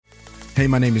Hey,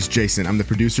 my name is Jason. I'm the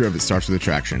producer of It Starts With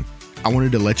Attraction. I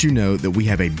wanted to let you know that we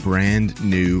have a brand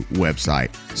new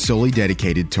website solely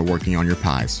dedicated to working on your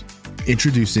pies.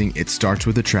 Introducing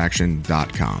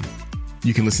itstartswithattraction.com.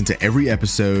 You can listen to every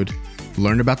episode,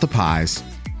 learn about the pies,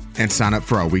 and sign up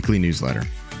for our weekly newsletter.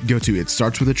 Go to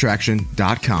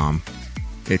itstartswithattraction.com.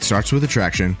 It starts with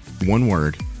attraction, one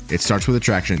word,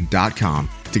 itstartswithattraction.com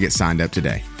to get signed up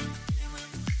today.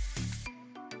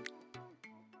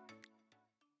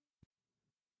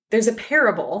 There's a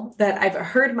parable that I've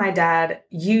heard my dad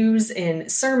use in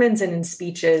sermons and in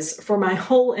speeches for my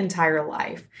whole entire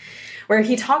life, where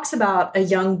he talks about a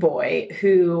young boy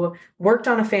who worked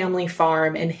on a family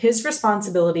farm and his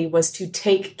responsibility was to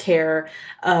take care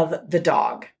of the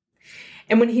dog.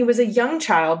 And when he was a young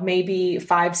child, maybe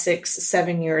 5, 6,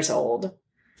 7 years old,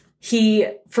 he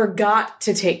forgot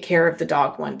to take care of the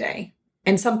dog one day.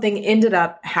 And something ended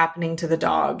up happening to the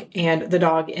dog, and the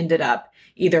dog ended up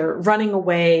either running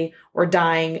away or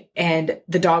dying, and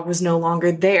the dog was no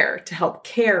longer there to help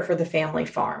care for the family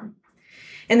farm.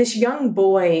 And this young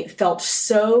boy felt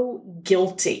so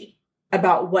guilty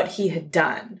about what he had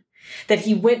done that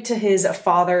he went to his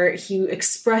father. He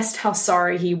expressed how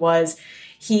sorry he was.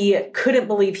 He couldn't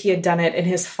believe he had done it. And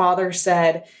his father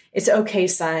said, "It's okay,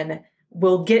 son.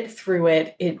 We'll get through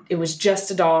it. It was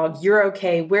just a dog. You're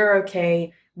okay. We're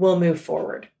okay. We'll move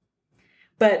forward."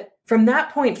 But from that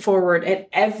point forward, at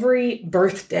every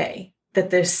birthday that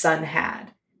this son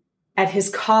had, at his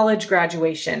college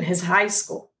graduation, his high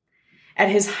school, at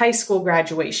his high school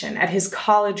graduation, at his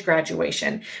college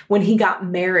graduation, when he got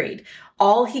married,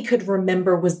 all he could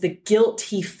remember was the guilt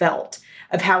he felt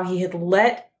of how he had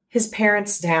let his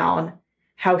parents down,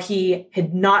 how he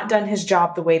had not done his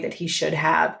job the way that he should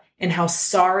have, and how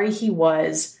sorry he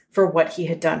was for what he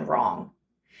had done wrong.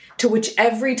 To which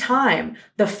every time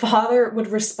the father would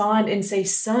respond and say,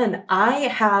 "Son, I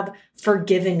have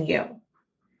forgiven you."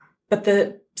 But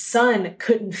the son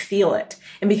couldn't feel it.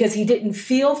 And because he didn't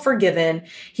feel forgiven,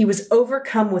 he was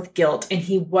overcome with guilt and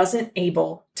he wasn't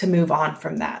able to move on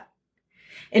from that.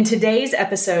 In today's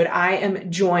episode, I am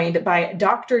joined by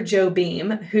Dr. Joe Beam,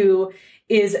 who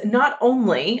is not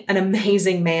only an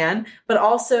amazing man, but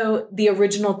also the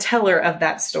original teller of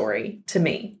that story to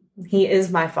me. He is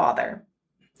my father.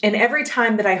 And every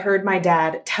time that I heard my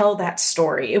dad tell that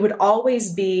story, it would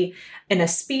always be in a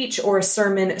speech or a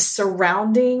sermon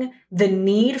surrounding the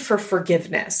need for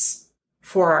forgiveness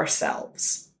for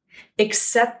ourselves.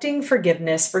 Accepting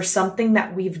forgiveness for something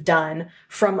that we've done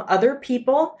from other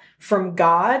people, from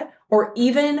God, or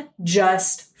even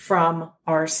just from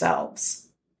ourselves.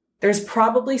 There's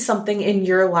probably something in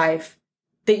your life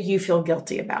that you feel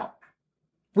guilty about.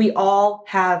 We all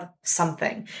have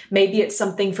something. Maybe it's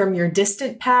something from your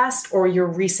distant past or your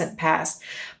recent past,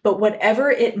 but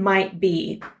whatever it might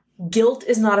be, guilt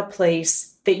is not a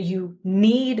place that you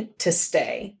need to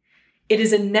stay. It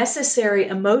is a necessary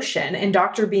emotion, and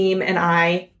Dr. Beam and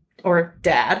I, or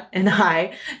Dad and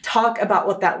I, talk about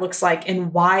what that looks like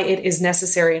and why it is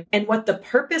necessary and what the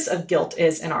purpose of guilt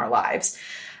is in our lives.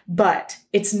 But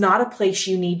it's not a place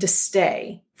you need to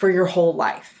stay for your whole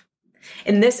life.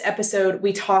 In this episode,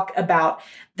 we talk about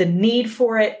the need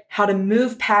for it, how to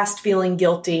move past feeling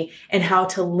guilty, and how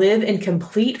to live in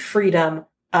complete freedom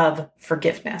of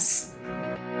forgiveness.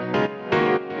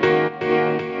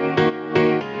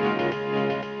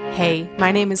 Hey,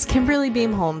 my name is Kimberly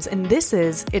Beam Holmes, and this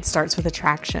is It Starts With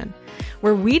Attraction,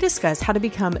 where we discuss how to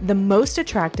become the most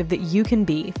attractive that you can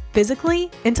be physically,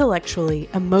 intellectually,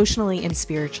 emotionally, and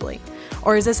spiritually,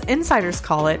 or as us insiders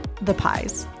call it, the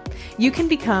pies. You can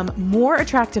become more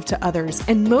attractive to others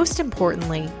and, most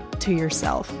importantly, to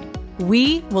yourself.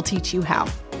 We will teach you how.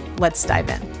 Let's dive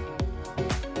in.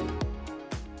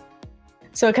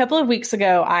 So a couple of weeks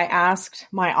ago, I asked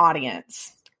my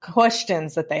audience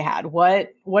questions that they had.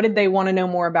 What did they want to know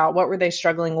more about? What were they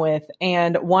struggling with?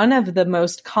 And one of the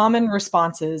most common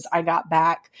responses I got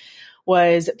back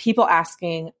was people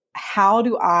asking, how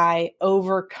do I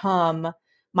overcome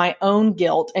my own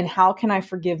guilt and how can I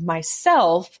forgive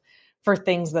myself for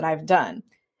things that I've done?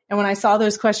 And when I saw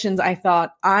those questions, I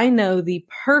thought, I know the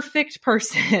perfect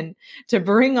person to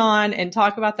bring on and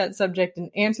talk about that subject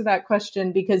and answer that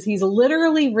question because he's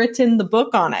literally written the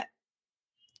book on it.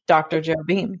 Dr. Joe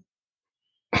Beam.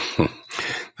 The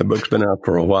book's been out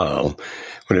for a while.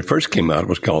 When it first came out, it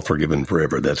was called Forgiven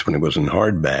Forever. That's when it was in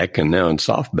hardback. And now in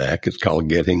softback, it's called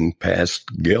Getting Past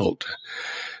Guilt.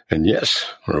 And yes,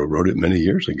 I wrote it many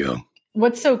years ago.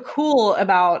 What's so cool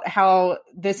about how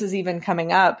this is even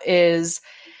coming up is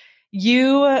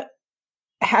you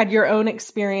had your own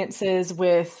experiences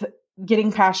with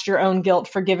getting past your own guilt,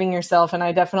 forgiving yourself. And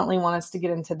I definitely want us to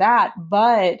get into that.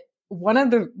 But one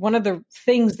of the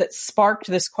things that sparked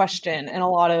this question in a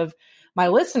lot of my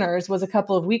listeners was a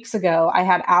couple of weeks ago, I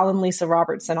had Al and Lisa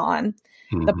Robertson on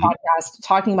the podcast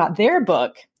talking about their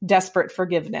book, Desperate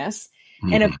Forgiveness.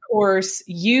 And of course,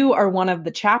 you are one of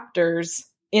the chapters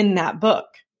in that book.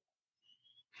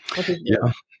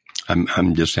 Yeah.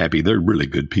 I'm just happy. They're really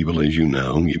good people, as you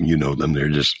know. You know them. They're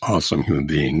just awesome human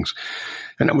beings.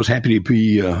 And I was happy to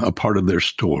be a part of their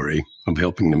story of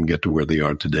helping them get to where they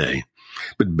are today.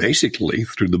 But basically,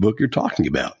 through the book you're talking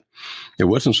about, it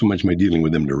wasn't so much my dealing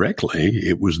with them directly.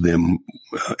 It was them,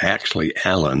 actually,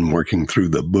 Alan, working through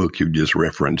the book you just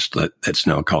referenced that's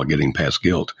now called Getting Past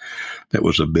Guilt. That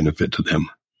was a benefit to them.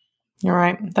 All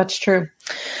right. That's true.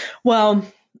 Well,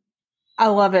 I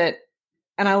love it.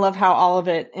 And I love how all of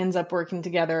it ends up working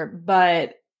together.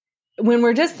 But when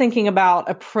we're just thinking about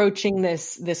approaching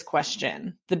this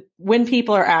question, when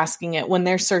people are asking it, when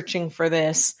they're searching for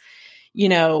this,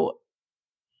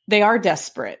 they are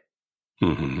desperate.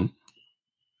 Mm-hmm.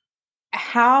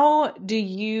 How do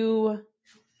you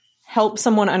help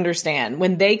someone understand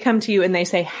when they come to you and they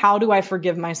say, how do I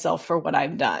forgive myself for what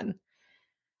I've done?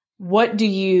 What would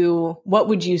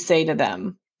you say to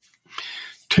them?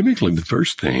 Typically, the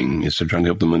first thing is to try to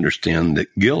help them understand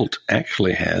that guilt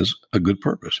actually has a good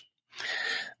purpose.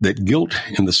 That guilt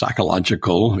in the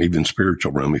psychological, even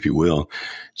spiritual realm, if you will,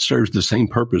 serves the same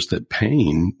purpose that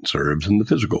pain serves in the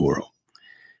physical world.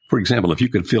 For example, if you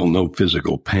could feel no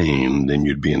physical pain, then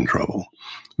you'd be in trouble.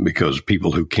 Because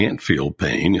people who can't feel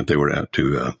pain, if they were out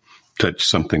to touch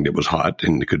something that was hot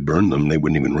and it could burn them, they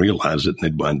wouldn't even realize it, and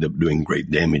they'd wind up doing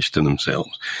great damage to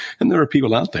themselves. And there are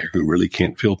people out there who really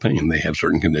can't feel pain. They have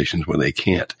certain conditions where they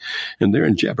can't, and they're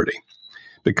in jeopardy.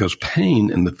 Because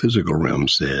pain in the physical realm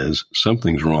says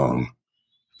something's wrong,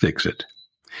 fix it.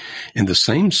 In the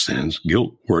same sense,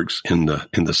 guilt works in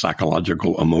the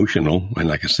psychological, emotional, and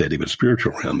like I said, even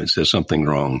spiritual realm. It says something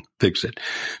wrong, fix it.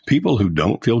 People who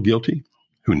don't feel guilty,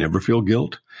 who never feel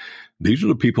guilt, these are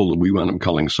the people that we wind up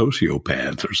calling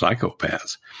sociopaths or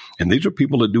psychopaths. And these are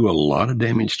people that do a lot of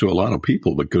damage to a lot of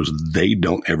people because they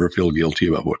don't ever feel guilty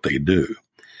about what they do.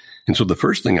 And so the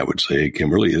first thing I would say,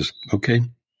 Kimberly, is, okay,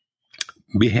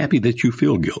 be happy that you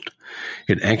feel guilt.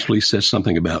 It actually says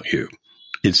something about you.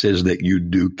 It says that you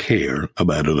do care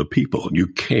about other people. You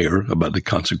care about the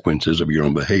consequences of your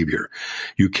own behavior.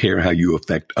 You care how you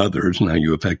affect others and how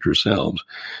you affect yourselves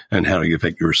and how you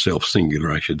affect yourself,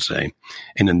 singular, I should say.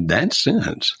 And in that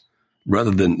sense,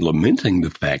 rather than lamenting the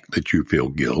fact that you feel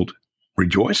guilt,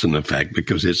 rejoice in the fact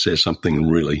because it says something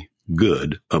really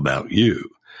good about you.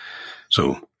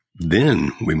 So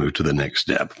then we move to the next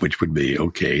step, which would be,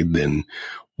 okay, then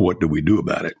what do we do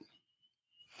about it?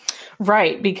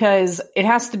 Right, because it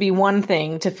has to be one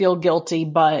thing to feel guilty,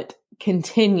 but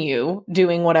continue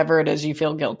doing whatever it is you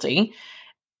feel guilty.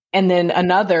 And then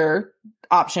another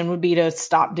option would be to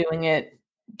stop doing it,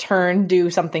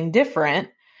 do something different.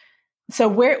 So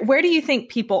where do you think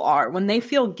people are when they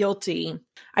feel guilty?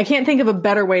 I can't think of a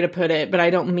better way to put it, but I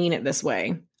don't mean it this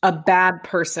way. A bad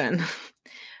person,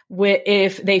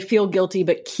 if they feel guilty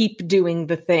but keep doing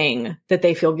the thing that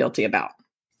they feel guilty about.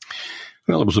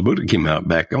 Well, it was a book that came out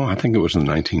back, I think it was in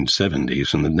the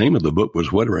 1970s, and the name of the book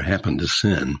was Whatever Happened to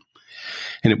Sin.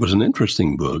 And it was an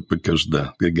interesting book because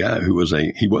the guy who was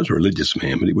he was a religious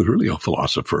man, but he was really a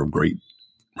philosopher of great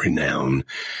renown.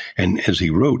 And as he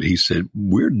wrote, he said,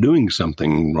 we're doing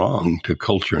something wrong to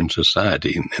culture and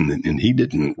society. And he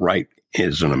didn't write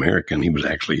as an American. He was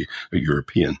actually a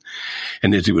European.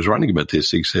 And as he was writing about this,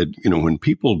 he said, when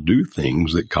people do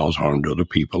things that cause harm to other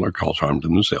people or cause harm to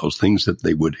themselves, things that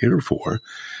they would heretofore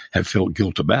have felt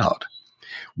guilt about,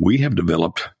 we have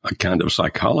developed a kind of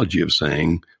psychology of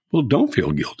saying, well, don't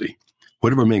feel guilty.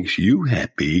 Whatever makes you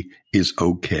happy is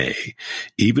okay.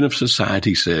 Even if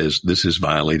society says this is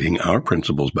violating our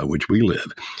principles by which we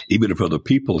live, even if other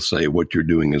people say what you're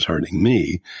doing is hurting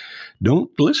me,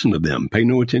 don't listen to them. Pay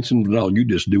no attention at all. You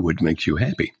just do what makes you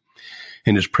happy.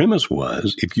 And his premise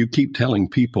was, if you keep telling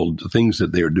people the things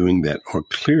that they're doing that are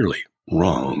clearly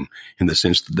wrong in the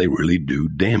sense that they really do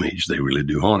damage, they really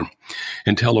do harm,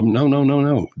 and tell them,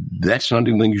 no, that's not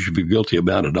anything you should feel guilty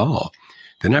about at all,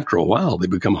 then after a while, they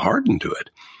become hardened to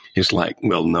it. It's like,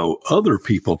 well, no, other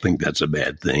people think that's a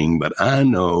bad thing, but I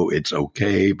know it's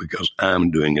okay because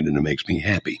I'm doing it and it makes me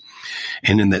happy.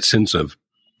 And in that sense of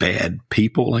bad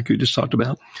people, like you just talked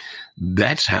about,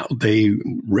 that's how they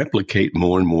replicate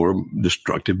more and more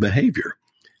destructive behavior.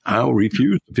 I'll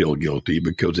refuse to feel guilty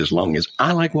because as long as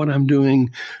I like what I'm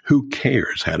doing, who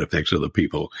cares how it affects other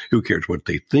people? Who cares what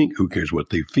they think? Who cares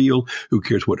what they feel? Who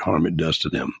cares what harm it does to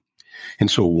them?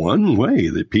 And so one way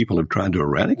that people have tried to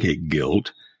eradicate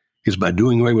guilt is by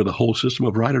doing away with the whole system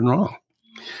of right and wrong.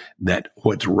 that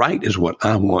what's right is what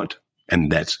I want,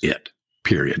 and that's it,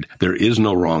 period. There is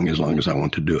no wrong as long as I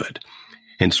want to do it.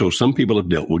 And so some people have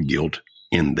dealt with guilt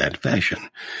in that fashion,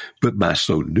 but by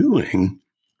so doing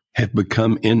have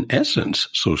become, in essence,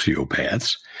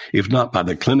 sociopaths, if not by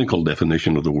the clinical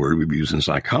definition of the word we've used in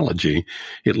psychology,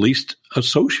 at least a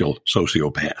social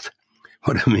sociopath.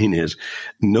 What I mean is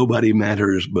nobody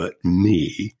matters but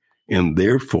me, and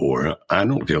therefore I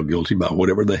don't feel guilty about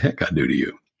whatever the heck I do to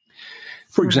you.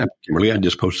 For example, Kimberly, I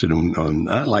just posted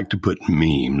I like to put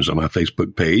memes on my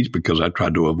Facebook page because I try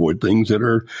to avoid things that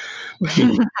are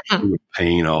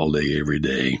pain all day, every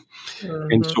day.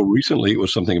 Mm-hmm. And so recently it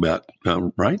was something about,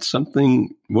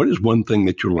 what is one thing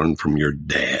that you learned from your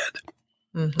dad?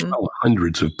 Mm-hmm. Well,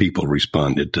 hundreds of people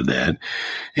responded to that,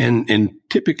 and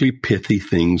typically pithy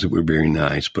things that were very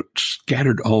nice, but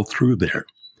scattered all through there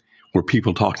were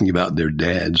people talking about their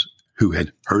dads who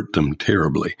had hurt them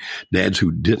terribly, dads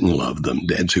who didn't love them,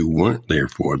 dads who weren't there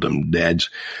for them, dads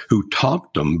who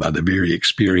taught them by the very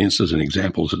experiences and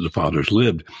examples that the fathers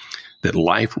lived, that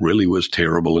life really was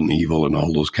terrible and evil and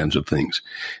all those kinds of things.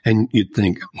 And you'd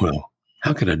think, well,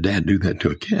 how could a dad do that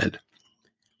to a kid?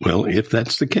 Well, if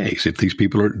that's the case, if these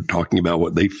people are talking about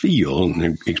what they feel and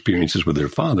their experiences with their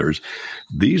fathers,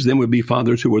 these then would be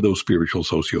fathers who were those spiritual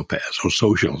sociopaths, or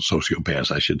social sociopaths,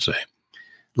 I should say.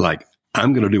 Like,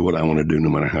 I'm going to do what I want to do no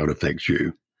matter how it affects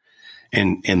you.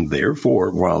 And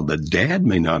therefore, while the dad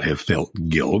may not have felt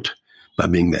guilt by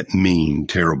being that mean,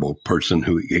 terrible person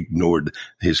who ignored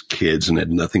his kids and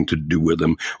had nothing to do with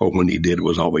them, or when he did, it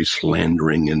was always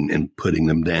slandering and putting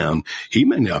them down, he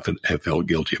may not have felt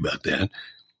guilty about that,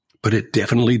 but it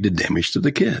definitely did damage to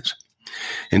the kids.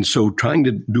 And so trying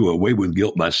to do away with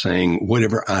guilt by saying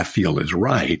whatever I feel is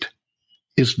right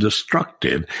is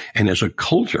destructive. And as a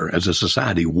culture, as a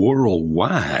society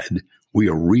worldwide, we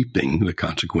are reaping the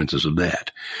consequences of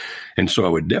that. And so I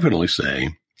would definitely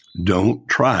say, don't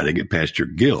try to get past your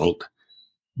guilt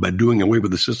by doing away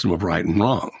with the system of right and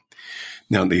wrong.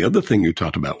 Now, the other thing you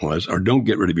talked about don't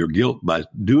get rid of your guilt by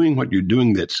doing what you're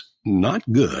doing that's not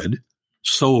good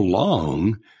so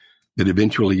long that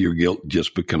eventually your guilt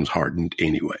just becomes hardened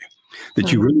anyway.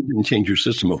 That you really didn't change your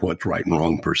system of what's right and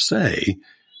wrong per se,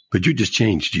 but you just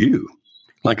changed you.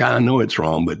 Like, I know it's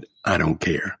wrong, but I don't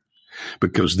care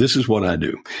because this is what I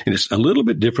do. And it's a little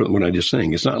bit different than what I'm just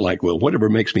saying. It's not like, well, whatever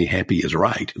makes me happy is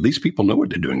right. These people know what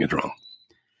they're doing is wrong,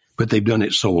 but they've done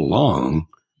it so long,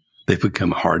 they've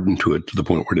become hardened to it to the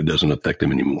point where it doesn't affect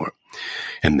them anymore.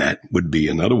 And that would be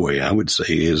another way I would say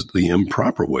is the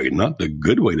improper way, not the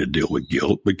good way to deal with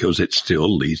guilt, because it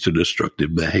still leads to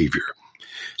destructive behavior.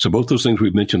 So both those things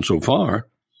we've mentioned so far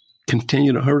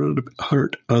continue to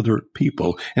hurt other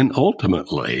people and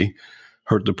ultimately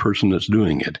hurt the person that's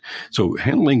doing it. So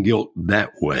handling guilt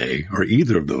that way, or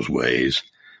either of those ways,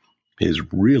 is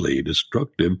really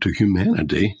destructive to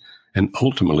humanity and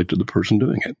ultimately to the person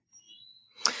doing it.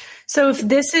 So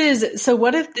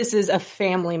what if this is a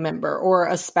family member or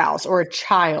a spouse or a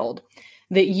child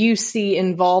that you see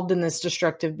involved in this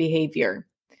destructive behavior?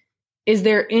 Is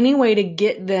there any way to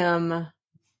get them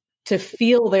to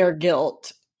feel their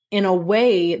guilt in a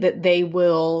way that they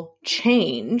will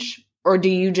change, or do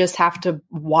you just have to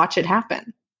watch it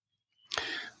happen?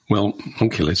 Well,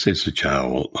 okay, let's say it's a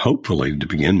child. Well, hopefully, to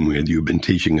begin with, you've been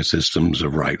teaching the systems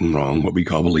of right and wrong, what we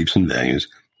call beliefs and values,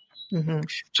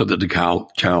 so that the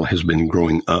child has been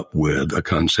growing up with a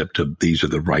concept of these are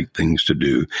the right things to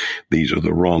do, these are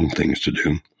the wrong things to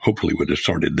do. Hopefully, we'd have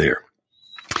started there.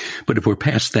 But if we're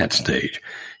past that stage,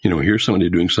 here's somebody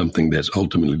doing something that's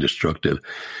ultimately destructive,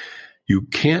 you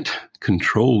can't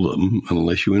control them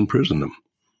unless you imprison them.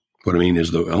 What I mean is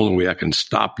the only way I can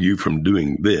stop you from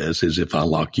doing this is if I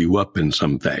lock you up in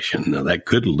some fashion. Now, that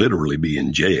could literally be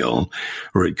in jail,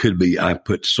 or it could be I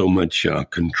put so much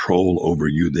control over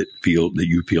you that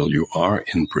you feel you are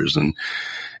in prison.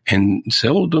 And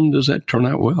seldom does that turn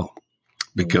out well,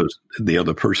 because the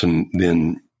other person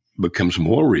then becomes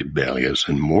more rebellious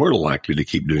and more likely to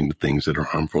keep doing the things that are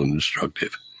harmful and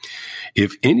destructive.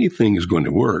 If anything is going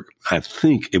to work, I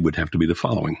think it would have to be the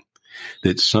following: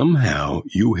 that somehow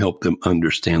you help them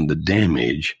understand the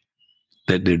damage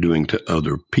that they're doing to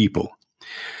other people.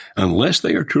 Unless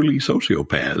they are truly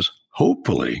sociopaths,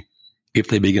 hopefully, if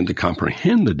they begin to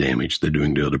comprehend the damage they're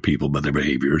doing to other people by their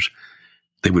behaviors,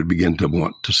 they would begin to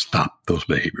want to stop those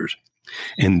behaviors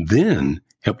and then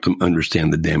help them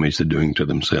understand the damage they're doing to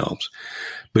themselves.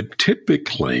 But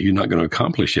typically, you're not going to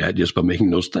accomplish that just by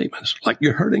making those statements, like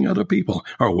you're hurting other people,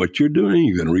 or what you're doing,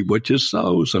 you're going to reap what you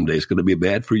sow. Someday it's going to be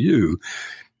bad for you.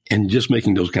 And just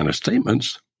making those kind of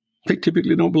statements, they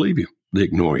typically don't believe you. They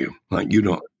ignore you, like you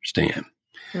don't understand.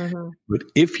 Mm-hmm. But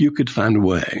if you could find a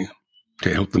way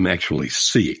to help them actually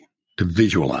see, to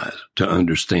visualize, to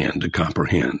understand, to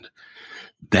comprehend.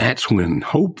 That's when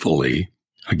hopefully,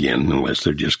 again, unless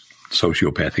they're just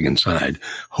sociopathic inside,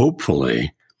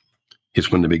 hopefully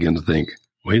it's when they begin to think,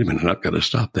 wait a minute, I've got to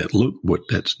stop that. Look what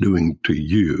that's doing to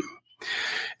you.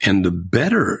 And the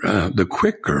better, the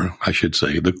quicker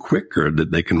that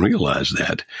they can realize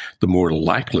that, the more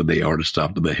likely they are to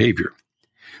stop the behavior.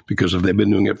 Because if they've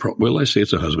been doing it for, well, let's say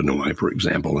it's a husband and wife, for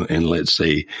example, and let's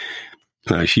say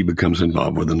she becomes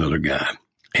involved with another guy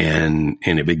and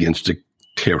it begins to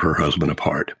tear her husband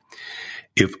apart.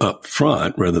 If up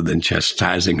front, rather than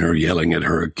chastising her, yelling at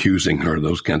her, accusing her,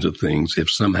 those kinds of things, if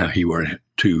somehow he were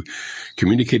to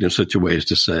communicate in such a way as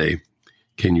to say,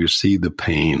 can you see the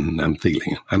pain I'm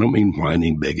feeling? I don't mean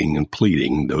whining, begging, and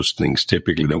pleading. Those things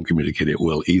typically don't communicate it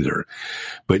well either.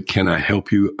 But can I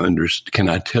help you understand? Can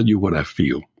I tell you what I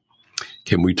feel?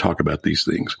 Can we talk about these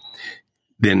things?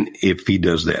 Then if he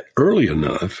does that early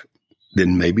enough,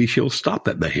 then maybe she'll stop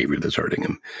that behavior that's hurting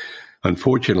him.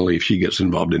 Unfortunately, if she gets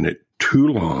involved in it too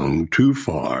long, too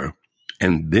far,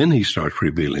 and then he starts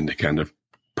revealing the kind of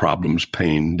problems,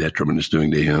 pain, detriment it's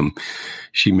doing to him,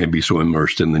 she may be so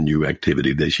immersed in the new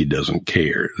activity that she doesn't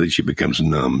care, that she becomes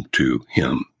numb to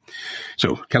him.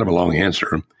 So kind of a long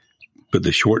answer, but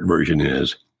the short version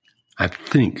is, I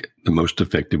think the most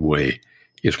effective way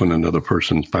is when another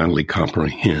person finally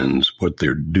comprehends what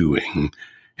they're doing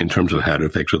in terms of how it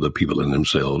affects other people and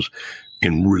themselves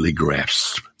and really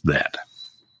grasps that.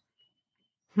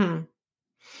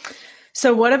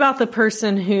 So what about the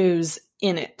person who's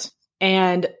in it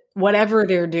and whatever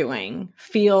they're doing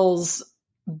feels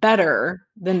better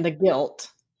than the guilt?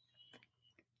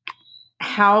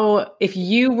 How, if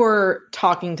you were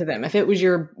talking to them, if it was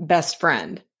your best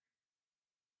friend,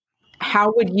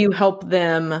 how would you help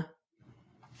them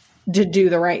to do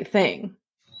the right thing?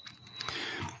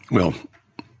 Well,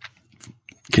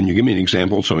 can you give me an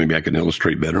example so maybe I can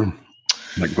illustrate better?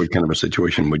 Like what kind of a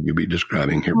situation would you be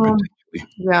describing here?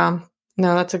 Yeah,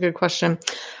 no, that's a good question.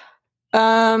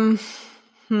 So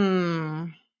if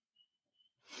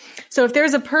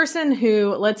there's a person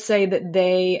who, let's say that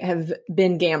they have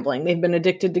been gambling, they've been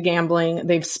addicted to gambling,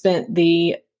 they've spent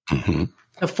the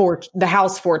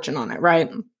house fortune on it, right?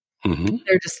 Mm-hmm.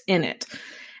 They're just in it.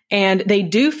 And they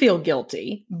do feel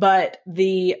guilty, but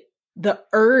the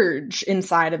urge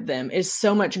inside of them is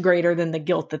so much greater than the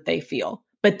guilt that they feel,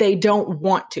 but they don't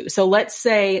want to. So let's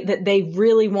say that they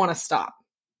really want to stop,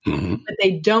 but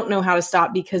they don't know how to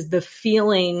stop because the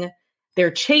feeling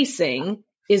they're chasing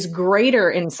is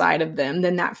greater inside of them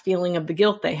than that feeling of the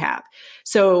guilt they have.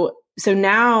 So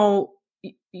now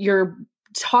you're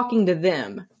talking to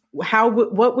them.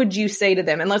 What would you say to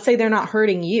them? And let's say they're not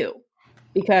hurting you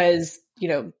because,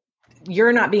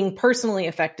 you're not being personally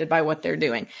affected by what they're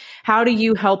doing. How do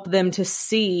you help them to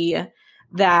see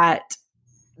that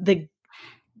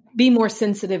be more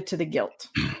sensitive to the guilt?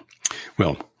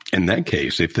 Well, in that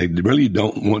case, if they really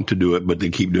don't want to do it, but they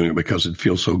keep doing it because it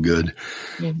feels so good,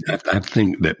 I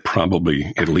think that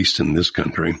probably, at least in this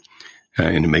country,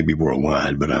 and it may be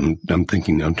worldwide, but I'm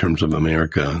thinking in terms of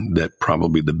America, that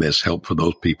probably the best help for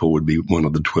those people would be one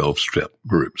of the 12-step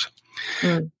groups.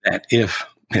 That if,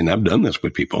 and I've done this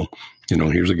with people,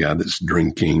 here's a guy that's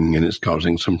drinking and it's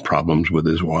causing some problems with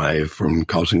his wife and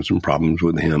causing some problems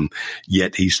with him,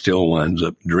 yet he still winds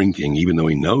up drinking, even though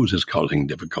he knows it's causing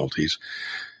difficulties.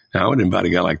 Now, I would invite a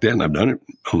guy like that, and I've done it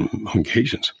on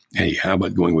occasions. Hey, how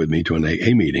about going with me to an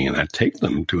AA meeting? And I take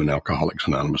them to an Alcoholics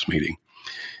Anonymous meeting.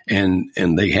 And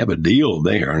they have a deal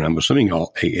there, and I'm assuming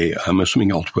all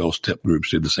 12-step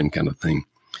groups do the same kind of thing,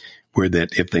 where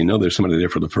that if they know there's somebody there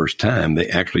for the first time, they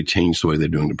actually change the way they're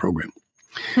doing the program.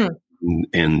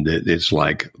 And it's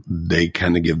like they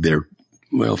kind of give their,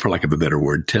 well, for lack of a better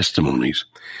word, testimonies,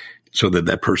 so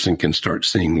that person can start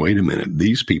saying, wait a minute,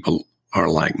 these people are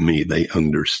like me. They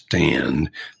understand.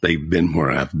 They've been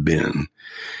where I've been.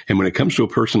 And when it comes to a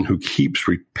person who keeps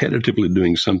repetitively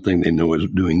doing something they know is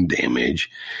doing damage,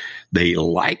 they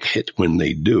like it when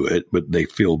they do it, but they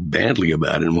feel badly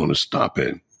about it and want to stop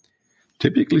it.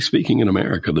 Typically speaking, in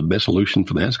America, the best solution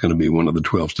for that is going to be one of the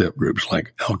 12-step groups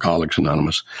like Alcoholics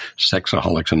Anonymous,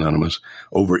 Sexaholics Anonymous,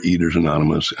 Overeaters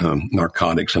Anonymous,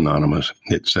 Narcotics Anonymous,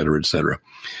 et cetera, et cetera.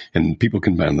 And people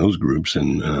can find those groups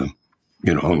and,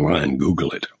 online,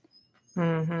 Google it.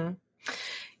 Mm-hmm.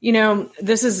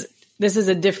 This is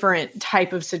a different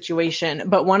type of situation,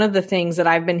 but one of the things that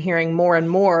I've been hearing more and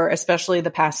more, especially the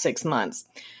past 6 months,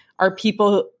 are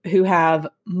people who have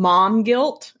mom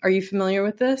guilt. Are you familiar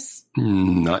with this?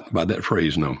 Not by that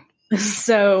phrase, no.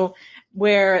 So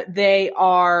where they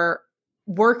are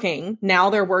working. Now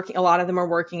they're working. A lot of them are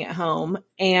working at home,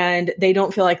 and they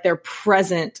don't feel like they're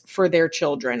present for their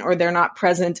children, or they're not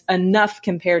present enough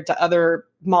compared to other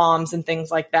moms and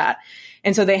things like that.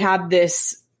 And so they have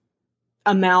this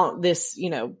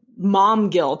mom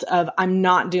guilt of, I'm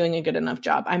not doing a good enough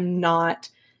job. I'm not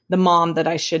the mom that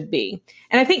I should be.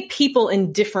 And I think people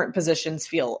in different positions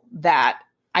feel that.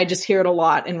 I just hear it a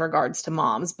lot in regards to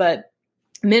moms, but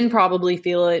men probably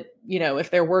feel it,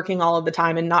 if they're working all of the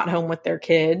time and not home with their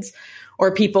kids,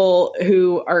 or people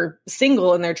who are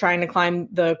single and they're trying to climb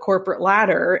the corporate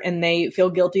ladder and they feel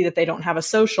guilty that they don't have a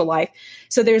social life.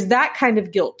 So there's that kind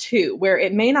of guilt too, where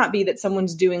it may not be that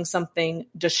someone's doing something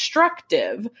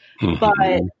destructive,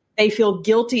 but they feel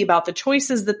guilty about the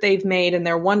choices that they've made and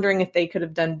they're wondering if they could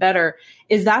have done better.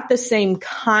 Is that the same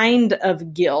kind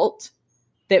of guilt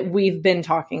that we've been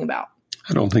talking about?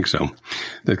 I don't think so.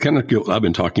 The kind of guilt I've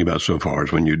been talking about so far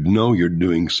is when you know you're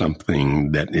doing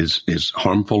something that is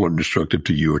harmful or destructive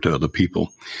to you or to other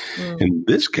people. In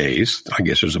this case, I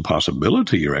guess there's a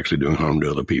possibility you're actually doing harm to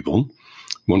other people.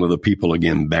 One of the people,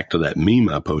 again, back to that meme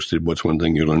I posted, what's one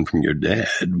thing you learned from your dad?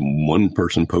 One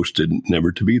person posted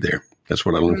never to be there. That's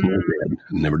what I learned from my dad,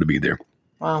 never to be there.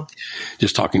 Wow.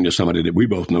 Just talking to somebody that we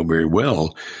both know very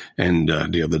well, and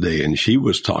the other day, and she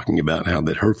was talking about how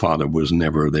that her father was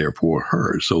never there for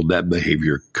her. So that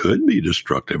behavior could be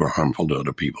destructive or harmful to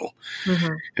other people.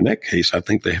 In that case, I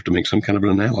think they have to make some kind of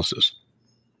an analysis.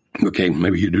 Okay,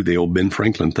 maybe you do the old Ben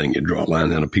Franklin thing. You draw a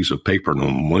line on a piece of paper, and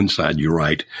on one side you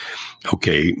write,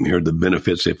 okay, here are the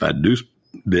benefits if I do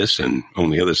this, and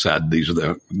on the other side, these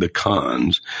are the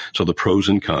cons. So the pros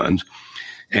and cons.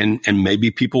 And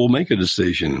maybe people will make a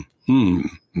decision.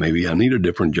 Maybe I need a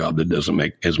different job that doesn't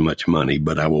make as much money,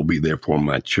 but I will be there for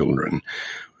my children.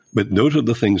 But those are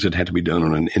the things that have to be done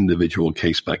on an individual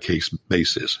case-by-case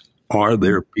basis. Are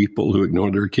there people who ignore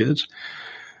their kids?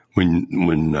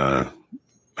 When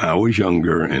I was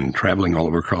younger and traveling all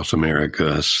over across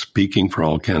America, speaking for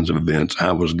all kinds of events,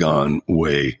 I was gone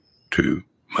way too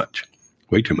much.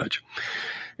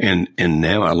 And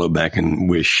now I look back and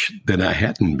wish that I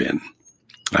hadn't been.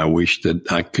 I wish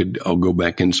that I'll go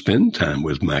back and spend time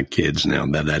with my kids now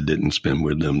that I didn't spend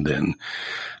with them then.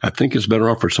 I think it's better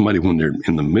off for somebody when they're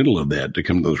in the middle of that to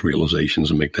come to those realizations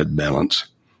and make that balance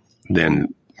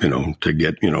than, to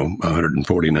get,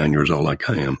 149 years old like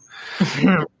I am.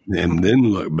 And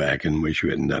then look back and wish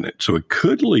you hadn't done it. So it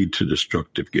could lead to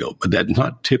destructive guilt, but that's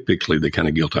not typically the kind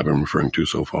of guilt I've been referring to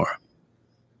so far.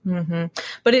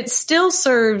 But it still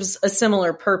serves a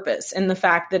similar purpose in the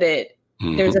fact that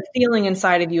there's a feeling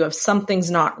inside of you of something's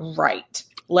not right.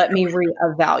 Let me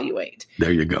reevaluate.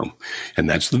 There you go. And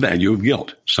that's the value of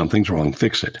guilt. Something's wrong,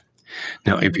 fix it.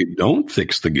 Now, if you don't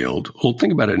fix the guilt, well,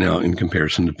 think about it now in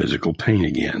comparison to physical pain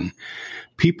again.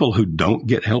 People who don't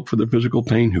get help for their physical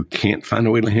pain, who can't find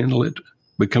a way to handle it,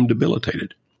 become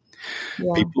debilitated.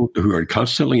 Yeah. People who are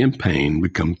constantly in pain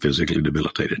become physically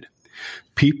debilitated.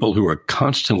 People who are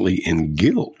constantly in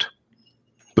guilt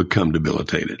become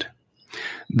debilitated.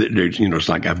 It's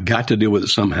like, I've got to deal with it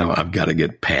somehow. I've got to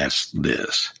get past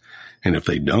this. And if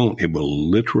they don't, it will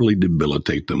literally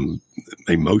debilitate them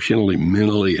emotionally,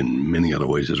 mentally, and many other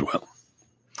ways as well.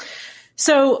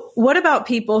 So what about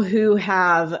people who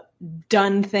have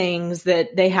done things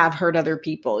that they have hurt other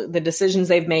people, the decisions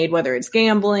they've made, whether it's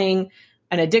gambling,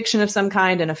 an addiction of some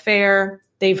kind, an affair,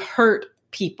 they've hurt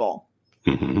people.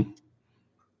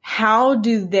 How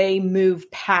do they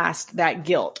move past that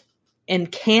guilt? And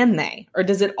can they, or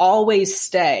does it always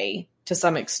stay to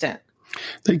some extent?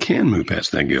 They can move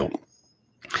past that guilt.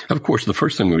 Of course, the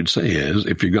first thing we would say is,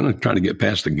 if you're going to try to get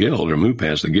past the guilt or move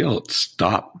past the guilt,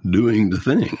 stop doing the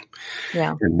thing.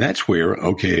 Yeah. And that's where,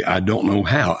 okay, I don't know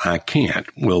how, I can't.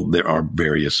 Well, there are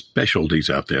various specialties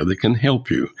out there that can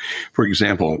help you. For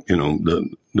example, the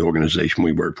organization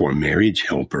we work for, Marriage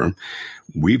Helper,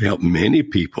 we've helped many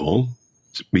people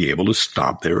be able to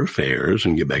stop their affairs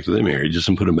and get back to their marriages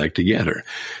and put them back together.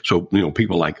 So,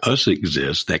 people like us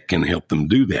exist that can help them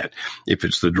do that. If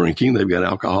it's the drinking, they've got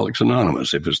Alcoholics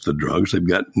Anonymous. If it's the drugs, they've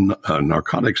got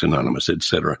Narcotics Anonymous,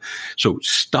 etc. So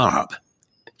stop.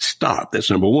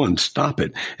 That's number one. Stop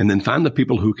it. And then find the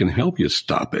people who can help you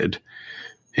stop it.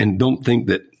 And don't think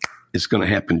that it's going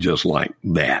to happen just like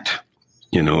that.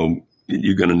 You're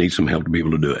going to need some help to be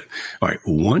able to do it. All right.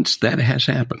 Once that has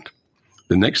happened,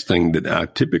 the next thing that I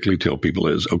typically tell people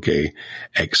is, okay,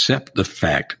 accept the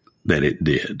fact that it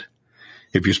did.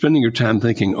 If you're spending your time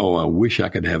thinking, oh, I wish I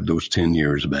could have those 10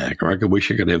 years back, or I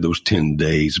wish I could have those 10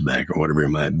 days back, or whatever it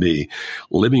might be,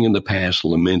 living in the past,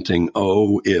 lamenting,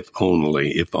 oh, if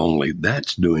only,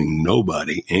 that's doing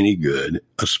nobody any good,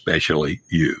 especially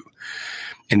you.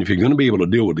 And if you're going to be able to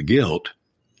deal with the guilt,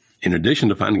 in addition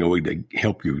to finding a way to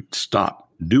help you stop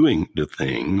doing the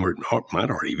thing, or it might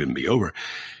already even be over,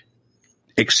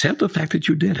 accept the fact that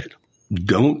you did it.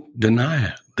 Don't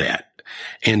deny that.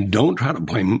 And don't try to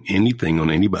blame anything on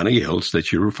anybody else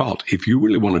that's your fault. If you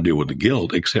really want to deal with the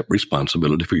guilt, accept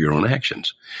responsibility for your own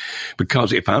actions.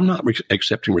 Because if I'm not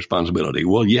accepting responsibility,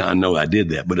 well, yeah, I know I did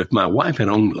that. But if my wife had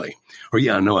only, or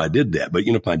yeah, I know I did that. But,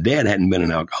 if my dad hadn't been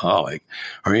an alcoholic,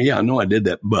 or yeah, I know I did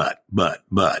that, but,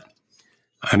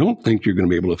 I don't think you're going to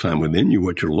be able to find within you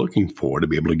what you're looking for to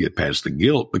be able to get past the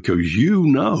guilt, because you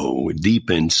know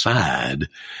deep inside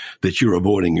that you're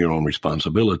avoiding your own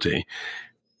responsibility.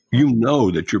 You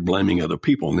know that you're blaming other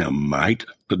people. Now, might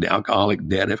the alcoholic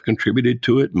dad have contributed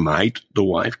to it? Might the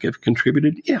wife have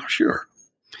contributed? Yeah, sure.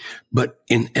 But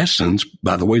in essence,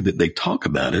 by the way that they talk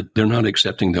about it, they're not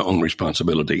accepting their own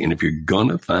responsibility. And if you're going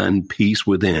to find peace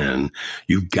within,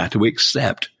 you've got to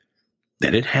accept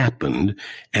that it happened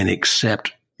and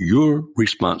accept your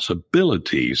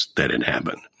responsibilities that it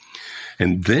happened.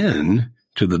 And then,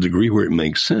 to the degree where it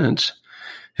makes sense,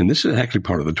 and this is actually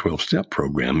part of the 12-step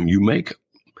program, you make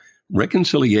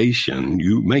reconciliation,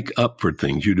 you make up for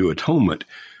things, you do atonement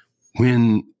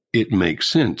when it makes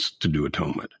sense to do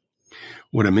atonement.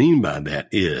 What I mean by that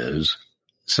is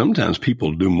sometimes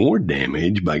people do more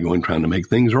damage by trying to make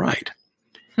things right.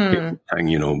 No,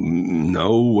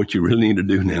 what you really need to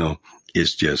do now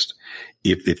is just,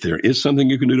 if there is something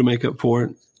you can do to make up for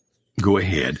it, go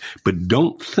ahead. But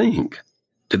don't think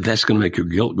that that's going to make your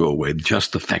guilt go away,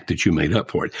 just the fact that you made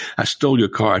up for it. I stole your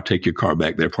car, I take your car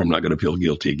back, therefore I'm not going to feel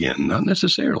guilty again. Not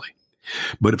necessarily.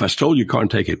 But if I stole your car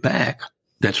and take it back,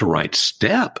 that's a right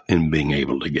step in being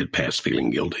able to get past feeling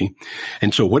guilty.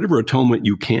 And so whatever atonement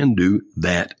you can do,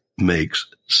 that makes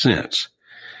sense.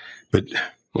 But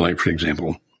like, for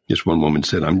example, this one woman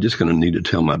said, I'm just going to need to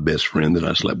tell my best friend that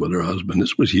I slept with her husband.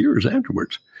 This was years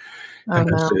afterwards.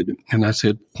 And I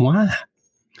said, why?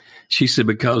 She said,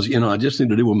 because, I just need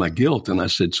to deal with my guilt. And I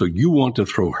said, so you want to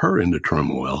throw her into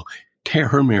turmoil, tear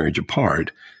her marriage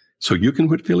apart so you can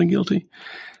quit feeling guilty?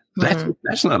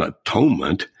 That's not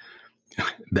atonement.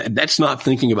 That's not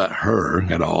thinking about her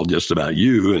at all, just about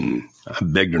you. And I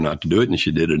begged her not to do it, and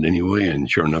she did it anyway, and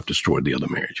sure enough, destroyed the other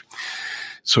marriage.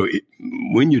 So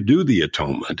when you do the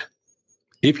atonement,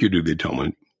 if you do the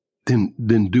atonement, then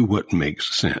do what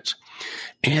makes sense.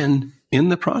 And in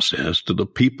the process, to the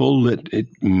people that it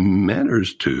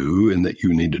matters to and that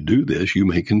you need to do this, you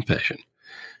make confession.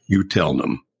 You tell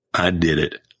them, I did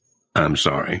it. I'm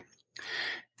sorry.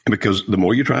 And because the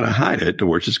more you try to hide it, the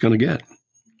worse it's going to get.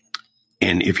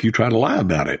 And if you try to lie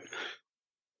about it,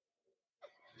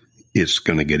 it's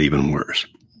going to get even worse.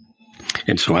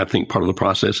 And so I think part of the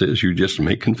process is you just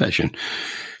make confession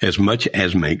as much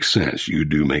as makes sense. You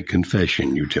do make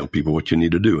confession. You tell people what you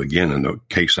need to do. Again, in the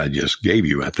case I just gave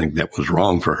you, I think that was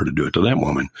wrong for her to do it to that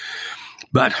woman.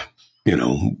 But,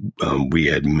 we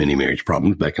had many marriage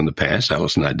problems back in the past.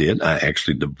 Alice and I did. I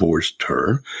actually divorced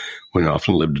her, went off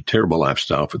and lived a terrible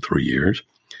lifestyle for 3 years.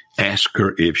 Asked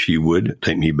her if she would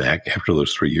take me back after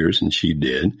those 3 years, and she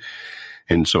did.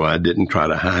 And so I didn't try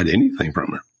to hide anything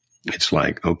from her. It's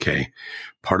like, okay,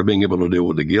 part of being able to deal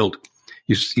with the guilt,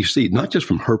 you see, not just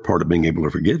from her part of being able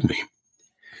to forgive me,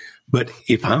 but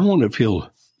if I want to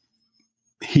feel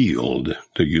healed,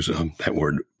 to use that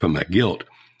word, from my guilt,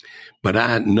 but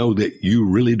I know that you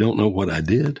really don't know what I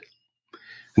did.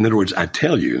 In other words, I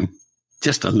tell you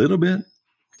just a little bit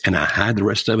and I hide the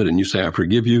rest of it, and you say, I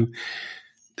forgive you.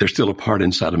 There's still a part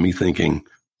inside of me thinking,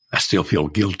 I still feel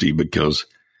guilty because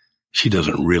she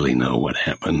doesn't really know what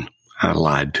happened. I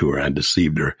lied to her. I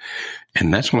deceived her.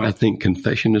 And that's why I think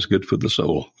confession is good for the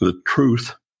soul. The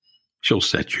truth shall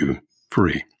set you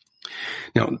free.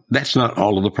 Now, that's not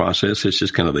all of the process. It's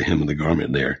just kind of the hem of the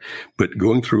garment there. But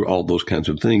going through all those kinds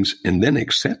of things and then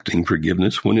accepting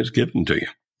forgiveness when it's given to you.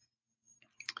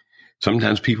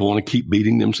 Sometimes people want to keep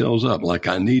beating themselves up, like,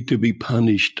 I need to be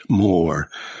punished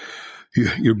more.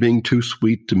 You're being too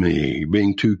sweet to me. You're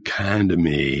being too kind to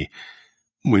me.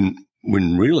 When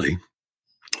really,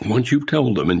 once you've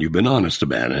told them and you've been honest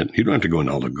about it, you don't have to go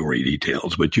into all the gory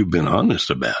details, but you've been honest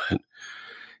about it.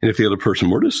 And if the other person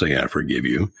were to say, I forgive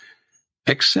you,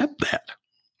 accept that.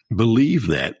 Believe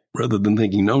that, rather than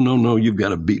thinking, no, you've got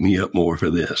to beat me up more for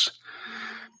this.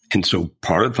 And so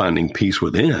part of finding peace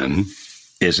within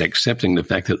is accepting the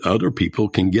fact that other people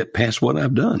can get past what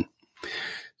I've done.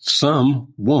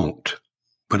 Some won't,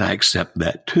 but I accept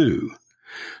that too.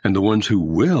 And the ones who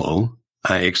will,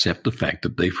 I accept the fact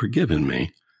that they've forgiven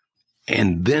me.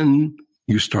 And then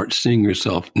you start seeing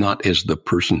yourself not as the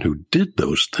person who did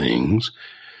those things,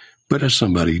 but as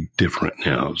somebody different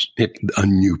now, a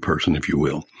new person, if you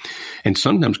will. And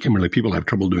sometimes, Kimberly, people have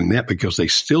trouble doing that because they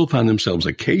still find themselves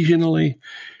occasionally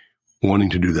wanting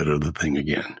to do that other thing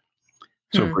again.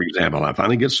 So, for example, I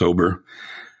finally get sober,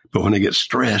 but when I get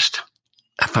stressed,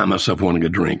 I find myself wanting a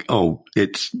drink. Oh,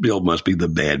 Bill must be the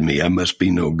bad me. I must be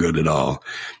no good at all.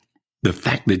 The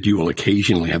fact that you will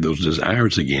occasionally have those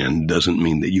desires again doesn't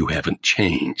mean that you haven't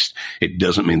changed. It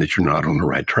doesn't mean that you're not on the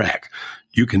right track.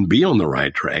 You can be on the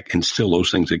right track and still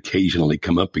those things occasionally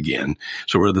come up again.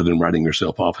 So rather than writing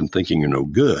yourself off and thinking you're no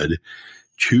good,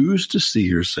 choose to see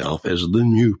yourself as the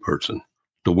new person,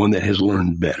 the one that has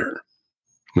learned better.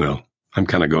 Well, I'm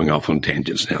kind of going off on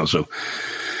tangents now. So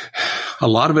a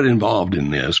lot of it involved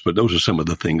in this, but those are some of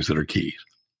the things that are keys.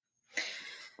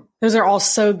 Those are all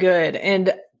so good.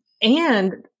 And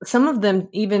some of them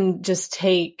even just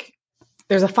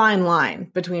there's a fine line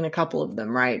between a couple of them,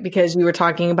 right? Because we were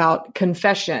talking about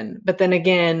confession, but then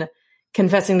again,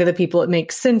 confessing to the people it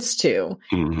makes sense to,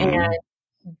 and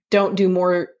don't do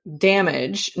more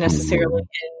damage necessarily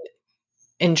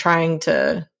in trying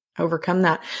to overcome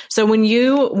that. So when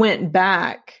you went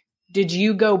back, did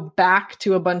you go back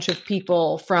to a bunch of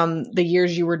people from the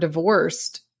years you were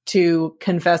divorced to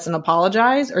confess and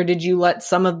apologize, or did you let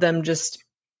some of them just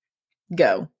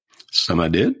go? Some I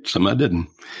did, some I didn't.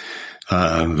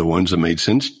 The ones that made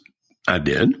sense, I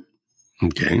did.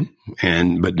 Okay.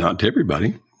 But not to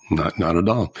everybody. Not at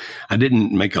all. I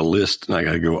didn't make a list like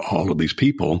I go, all of these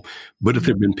people. But if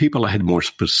there had been people I had more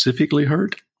specifically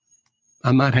hurt,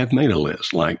 I might have made a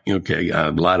list. Like, okay, I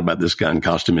lied about this guy and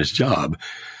cost him his job.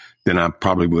 Then I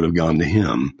probably would have gone to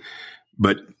him.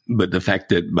 But the fact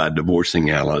that by divorcing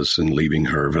Alice and leaving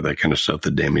her for that kind of stuff,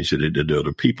 the damage that it did to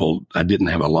other people, I didn't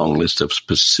have a long list of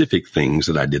specific things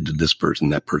that I did to this person,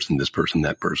 that person, this person,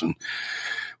 that person.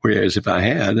 Whereas if I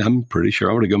had, I'm pretty sure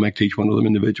I would have gone back to each one of them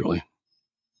individually.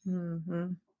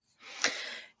 Mm-hmm.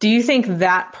 Do you think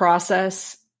that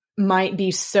process might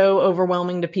be so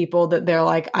overwhelming to people that they're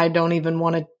like, I don't even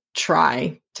want to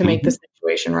try to make the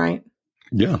situation right?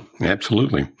 Yeah,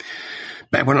 absolutely.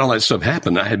 Back when all that stuff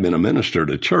happened, I had been a minister at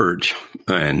a church.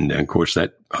 And of course,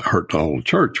 that hurt the whole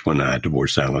church when I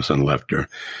divorced Alice and left her.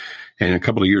 And a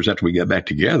couple of years after we got back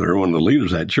together, one of the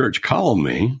leaders of that church called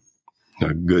me,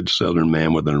 a good Southern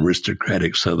man with an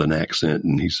aristocratic Southern accent.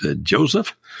 And he said,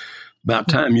 Joseph, about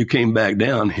time you came back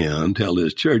down here and tell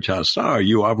this church how sorry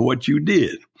you are for what you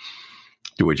did.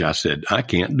 To which I said, I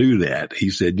can't do that. He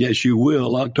said, yes, you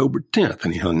will, October 10th.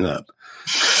 And he hung up.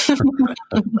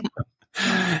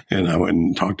 And I went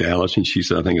and talked to Alice, and she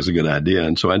said, I think it's a good idea.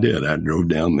 And so I did. I drove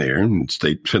down there and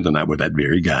spent the night with that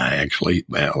very guy, actually,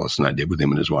 Alice, and I did with him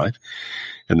and his wife.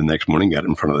 And the next morning got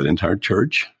in front of the entire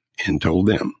church and told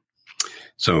them.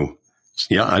 So,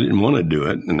 yeah, I didn't want to do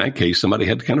it. In that case, somebody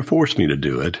had to kind of force me to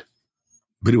do it.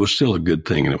 But it was still a good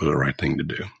thing, and it was the right thing to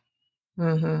do.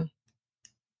 Mm-hmm.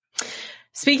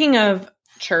 Speaking of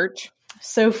church,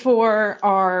 so for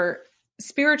our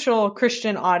spiritual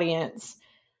Christian audience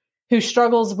who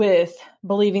struggles with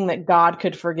believing that God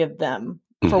could forgive them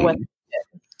for what they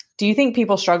did, do you think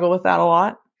people struggle with that a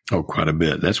lot? Oh, quite a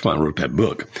bit. That's why I wrote that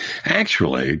book.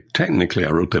 Actually, technically,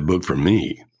 I wrote that book for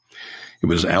me. It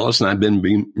was Alice and I had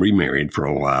been remarried for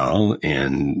a while,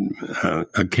 and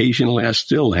occasionally I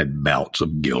still had bouts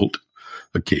of guilt,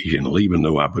 occasionally, even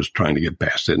though I was trying to get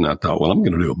past it. And I thought, well, I'm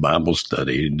going to do a Bible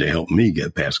study to help me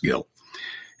get past guilt.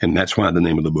 And that's why the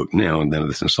name of the book now, and then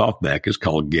it's in softback, is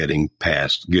called Getting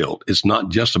Past Guilt. It's not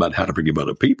just about how to forgive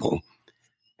other people.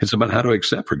 It's about how to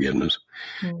accept forgiveness,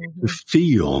 to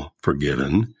feel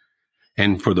forgiven.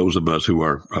 And for those of us who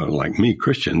are, like me,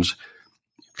 Christians,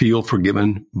 feel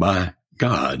forgiven by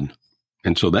God.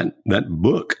 And so that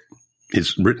book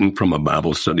is written from a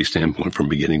Bible study standpoint from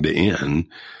beginning to end.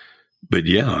 But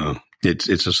yeah,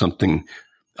 it's something.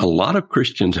 A lot of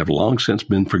Christians have long since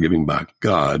been forgiven by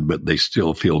God, but they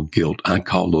still feel guilt. I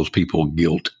call those people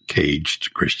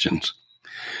guilt-caged Christians.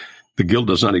 The guilt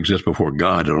does not exist before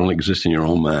God. It only exists in your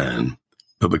own mind.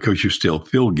 But because you still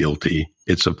feel guilty,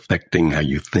 it's affecting how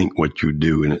you think, what you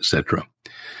do, and etc.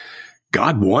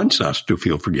 God wants us to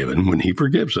feel forgiven when he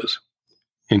forgives us.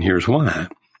 And here's why.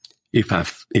 If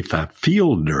I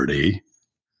feel dirty,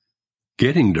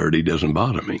 getting dirty doesn't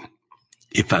bother me.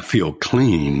 If I feel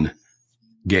clean,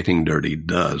 getting dirty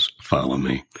does follow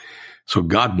me. So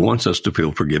God wants us to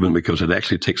feel forgiven because it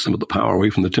actually takes some of the power away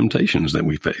from the temptations that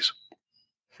we face.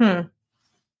 That's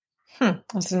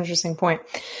an interesting point.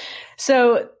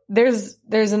 So there's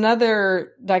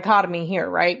another dichotomy here,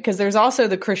 right? Because there's also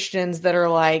the Christians that are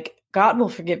like, God will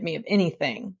forgive me of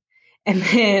anything. And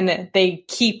then they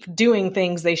keep doing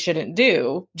things they shouldn't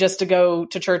do just to go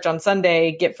to church on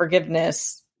Sunday, get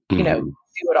forgiveness, do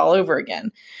do it all over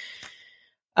again.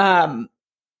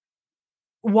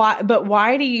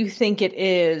 Why do you think it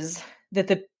is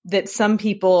that some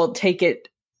people take it,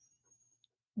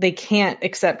 they can't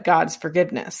accept God's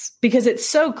forgiveness? Because it's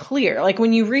so clear. Like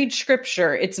when you read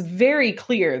scripture, it's very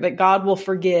clear that God will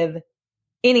forgive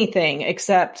anything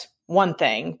except one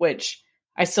thing, which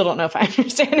I still don't know if I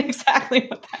understand exactly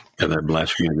what that is. Yeah, that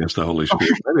blasphemy against the Holy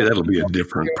Spirit. Maybe that'll be a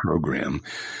different program.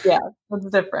 Yeah, that's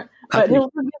different. But he'll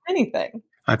forgive anything.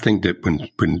 I think that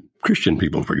when Christian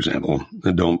people, for example,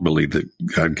 don't believe that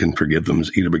God can forgive them,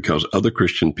 is either because other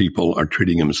Christian people are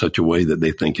treating them in such a way that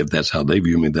they think if that's how they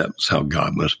view me, that's how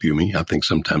God must view me. I think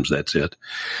sometimes that's it.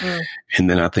 And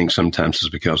then I think sometimes it's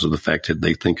because of the fact that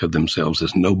they think of themselves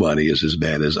as nobody is as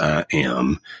bad as I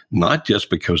am, not just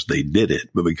because they did it,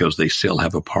 but because they still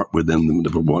have a part within them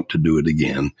that would want to do it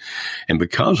again. And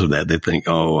because of that, they think,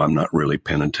 oh, I'm not really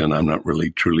penitent. I'm not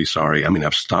really truly sorry. I mean,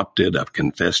 I've stopped it. I've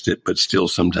confessed it, but still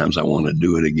sometimes I want to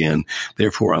do it again.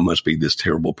 Therefore, I must be this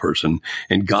terrible person.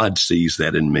 And God sees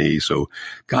that in me. So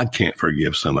God can't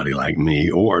forgive somebody like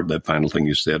me. Or the final thing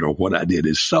you said, or what I did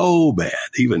is so bad.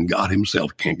 Even God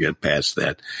himself can't get past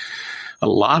that. A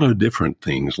lot of different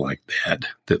things like that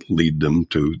lead them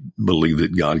to believe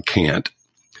that God can't.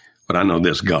 But I know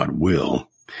this, God will.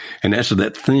 And as to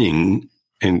that thing,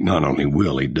 and not only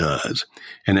will, he does.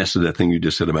 And as to that thing you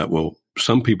just said about, well,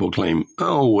 some people claim,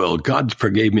 oh, well, God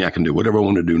forgave me. I can do whatever I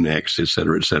want to do next, et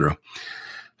cetera, et cetera.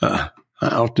 I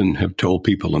often have told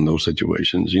people in those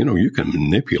situations, you can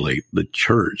manipulate the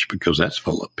church because that's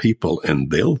full of people and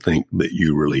they'll think that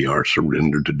you really are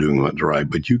surrendered to doing what's right,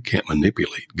 but you can't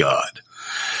manipulate God.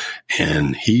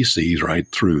 And he sees right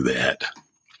through that.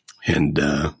 And,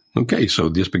 okay, so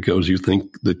just because you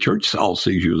think the church all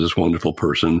sees you as this wonderful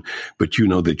person, but you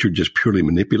know that you're just purely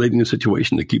manipulating the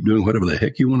situation to keep doing whatever the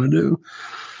heck you want to do,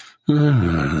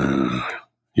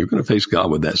 you're going to face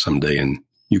God with that someday, and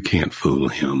you can't fool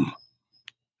him.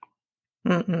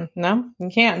 No, you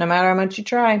can't, no matter how much you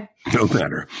try. No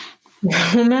matter.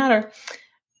 No matter.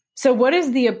 So what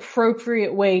is the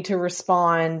appropriate way to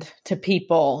respond to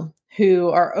people who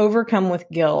are overcome with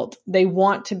guilt? They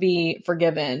want to be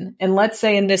forgiven. And let's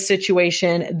say in this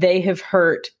situation, they have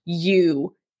hurt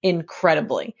you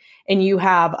incredibly, and you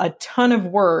have a ton of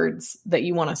words that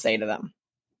you want to say to them.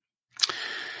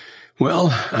 Well,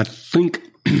 I think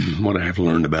what I have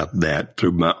learned about that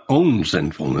through my own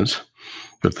sinfulness,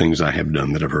 the things I have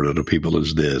done that have hurt other people,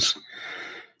 is this.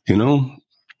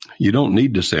 You don't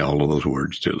need to say all of those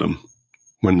words to them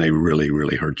when they really,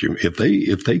 really hurt you. If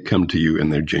they come to you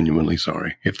and they're genuinely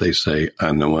sorry, if they say,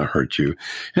 I know I hurt you,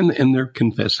 and they're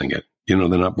confessing it, they're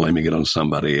not blaming it on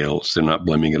somebody else. They're not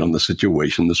blaming it on the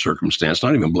situation, the circumstance,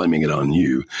 not even blaming it on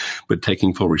you, but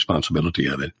taking full responsibility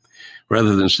of it.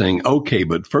 Rather than saying, okay,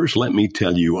 but first let me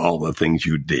tell you all the things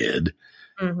you did.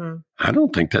 Mm-hmm. I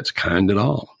don't think that's kind at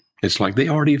all. It's like they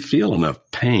already feel enough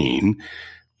pain.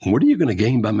 What are you going to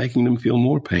gain by making them feel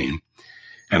more pain?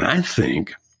 And I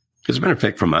think, as a matter of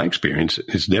fact, from my experience,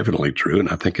 it's definitely true, and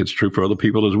I think it's true for other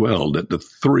people as well, that the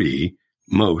three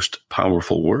most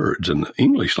powerful words in the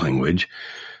English language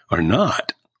are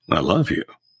not, I love you.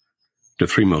 The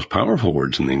three most powerful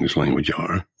words in the English language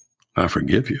are, I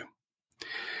forgive you.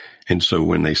 And so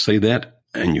when they say that,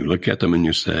 and you look at them and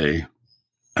you say,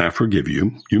 I forgive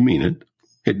you, you mean it.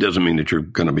 It doesn't mean that you're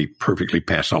going to be perfectly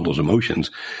past all those emotions,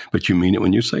 but you mean it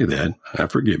when you say that, I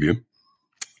forgive you.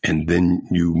 And then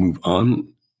you move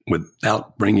on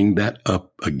without bringing that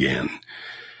up again.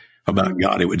 About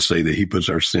God, it would say that he puts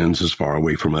our sins as far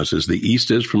away from us as the east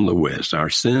is from the west. Our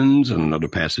sins, and another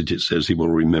passage, it says he will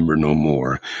remember no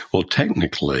more. Well,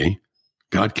 technically,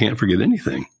 God can't forget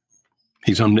anything.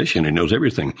 He's omniscient. He knows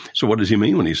everything. So what does he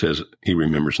mean when he says he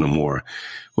remembers no more?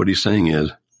 What he's saying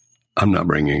is, I'm not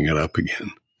bringing it up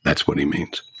again. That's what he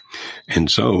means. And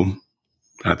so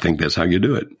I think that's how you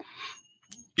do it.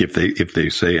 If they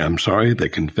say, I'm sorry, they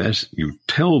confess, you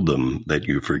tell them that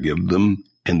you forgive them,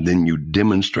 and then you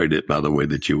demonstrate it by the way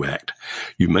that you act.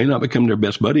 You may not become their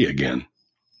best buddy again,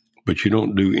 but you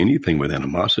don't do anything with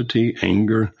animosity,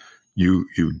 anger. You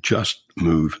just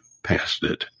move past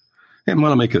it. And I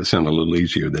want to make it sound a little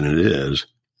easier than it is.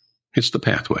 It's the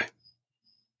pathway.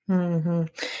 Mm-hmm.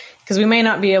 Because we may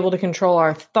not be able to control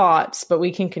our thoughts, but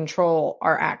we can control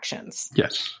our actions.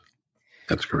 Yes,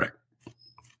 that's correct.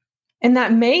 And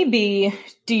that may be,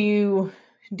 do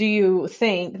you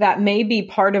think that may be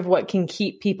part of what can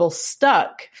keep people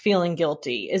stuck feeling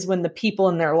guilty, is when the people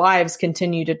in their lives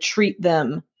continue to treat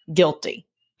them guilty?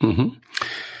 Mm-hmm.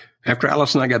 After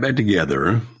Alice and I got back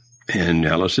together, and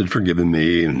Alice had forgiven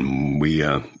me, and we,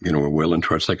 were well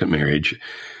into our second marriage,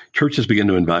 churches began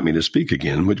to invite me to speak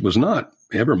again, which was not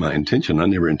ever my intention. I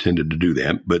never intended to do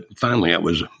that. But finally, I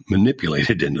was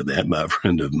manipulated into that by a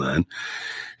friend of mine.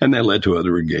 And that led to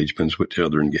other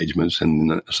engagements.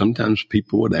 And sometimes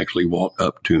people would actually walk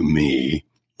up to me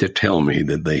to tell me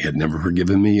that they had never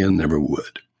forgiven me and never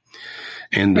would.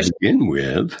 And to begin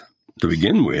with,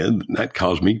 that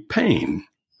caused me pain.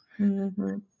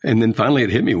 Mm-hmm. And then finally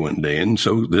it hit me one day. And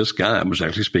so this guy was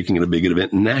actually speaking at a big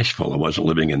event in Nashville. I wasn't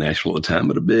living in Nashville at the time,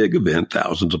 but a big event,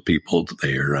 thousands of people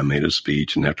there. I made a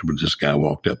speech, and afterwards this guy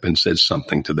walked up and said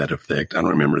something to that effect. I don't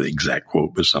remember the exact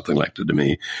quote, but something like that to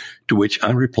me, to which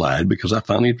I replied, because I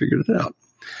finally had figured it out.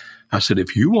 I said,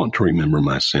 if you want to remember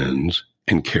my sins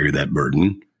and carry that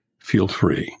burden, feel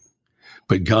free.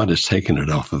 But God has taken it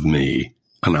off of me,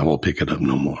 and I will pick it up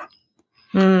no more.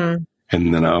 Mm.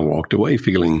 And then I walked away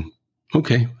feeling,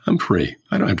 okay, I'm free.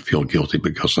 I don't have to feel guilty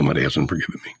because somebody hasn't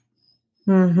forgiven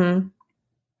me.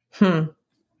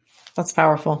 That's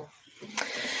powerful.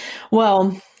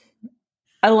 Well,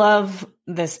 I love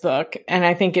this book, and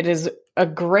I think it is a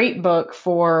great book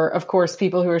for, of course,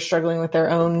 people who are struggling with their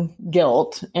own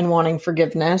guilt and wanting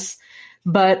forgiveness,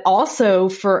 but also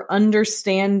for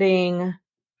understanding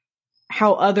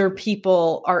how other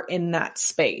people are in that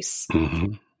space.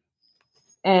 Mm-hmm.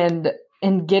 And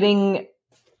getting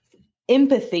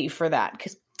empathy for that,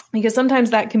 because sometimes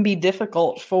that can be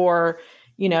difficult for,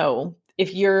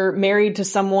 if you're married to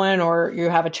someone or you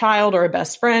have a child or a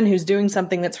best friend who's doing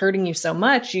something that's hurting you so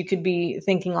much, you could be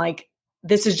thinking like,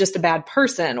 this is just a bad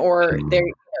person, or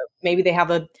maybe they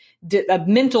have a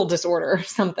mental disorder or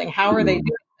something. How are they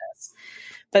doing this?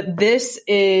 But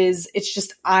it's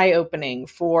just eye-opening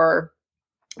for,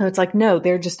 it's like, no,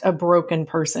 they're just a broken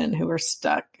person who is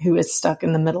stuck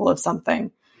in the middle of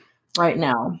something right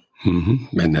now.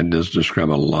 Mm-hmm. And that does describe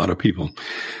a lot of people.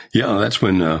 Yeah, that's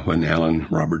when Alan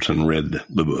Robertson read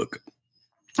the book.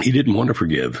 He didn't want to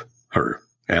forgive her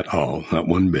at all, not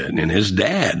one bit. And his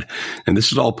dad, and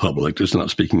this is all public, this is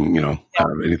not speaking, out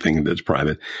of anything that's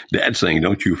private. Dad saying,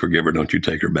 don't you forgive her, don't you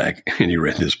take her back. And he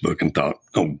read this book and thought,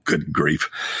 oh, good grief,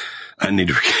 I need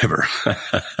to forgive her.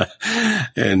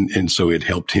 and so it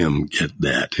helped him get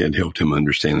that. It helped him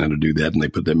understand how to do that. And they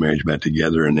put that marriage back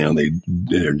together. And now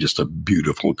they're just a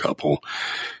beautiful couple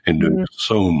and doing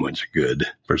so much good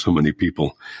for so many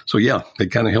people. So yeah,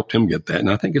 it kind of helped him get that. And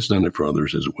I think it's done it for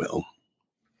others as well.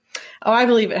 Oh, I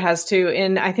believe it has too.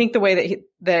 And I think the way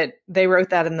that they wrote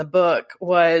that in the book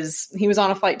was he was on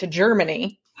a flight to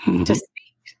Germany to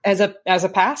speak as a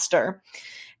pastor.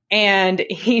 And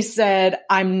he said,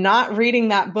 I'm not reading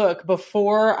that book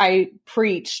before I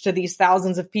preach to these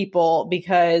thousands of people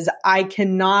because I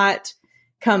cannot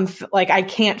I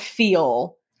can't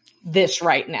feel this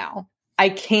right now. I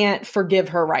can't forgive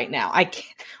her right now. I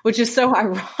can't, which is so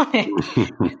ironic. He's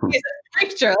a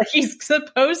preacher. He's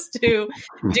supposed to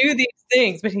do these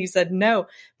things, but he said no.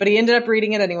 But he ended up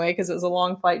reading it anyway because it was a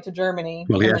long flight to Germany.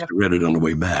 Well, he actually read it on the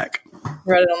way back.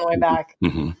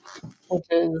 Which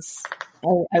is,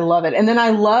 I love it. And then I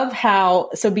love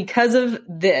how, so because of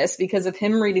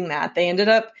him reading that, they ended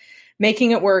up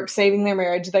making it work, saving their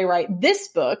marriage. They write this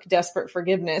book, Desperate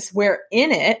Forgiveness, where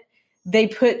in it, they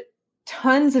put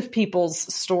tons of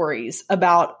people's stories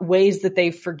about ways that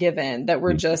they've forgiven that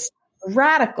were just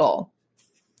radical,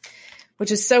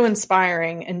 which is so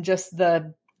inspiring. And just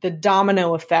the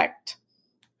domino effect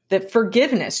that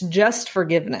forgiveness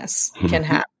can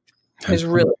have is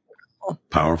really cool.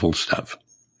 Powerful stuff.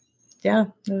 Yeah,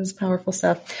 it was powerful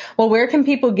stuff. Well, where can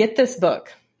people get this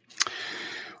book?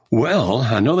 Well,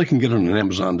 I know they can get it on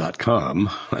Amazon.com.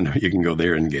 I know you can go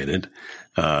there and get it.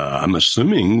 I'm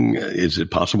assuming, is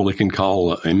it possible they can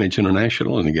call Image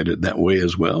International and get it that way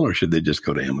as well, or should they just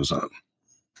go to Amazon?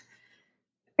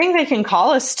 I think they can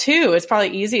call us too. It's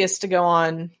probably easiest to go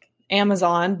on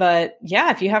Amazon, but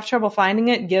yeah, if you have trouble finding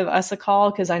it, give us a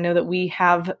call because I know that we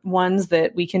have ones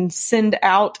that we can send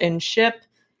out and ship.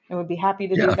 And would be happy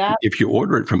to do that. If you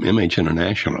order it from MH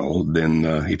International, then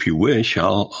if you wish,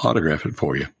 I'll autograph it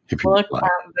for you. If you look at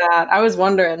that. I was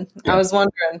wondering. Yeah.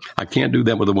 I can't do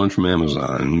that with the one from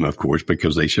Amazon, of course,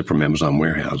 because they ship from Amazon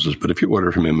warehouses. But if you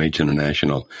order from MH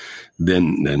International,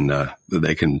 then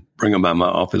they can bring them by my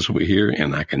office over here,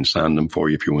 and I can sign them for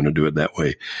you if you want to do it that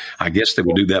way. I guess they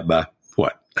would do that by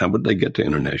what? How would they get to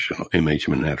International? MH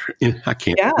International? I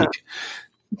can't think.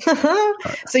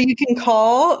 So you can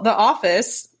call the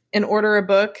office and order a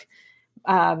book,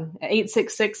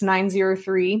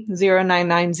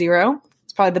 866-903-0990.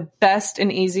 It's probably the best and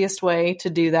easiest way to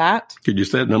do that. Could you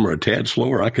say that number a tad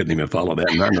slower? I couldn't even follow that,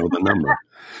 and I know the number.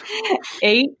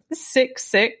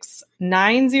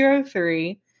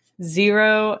 866-903-0990.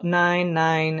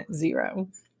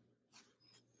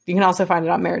 You can also find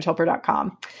it on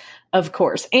marriagehelper.com, of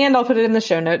course. And I'll put it in the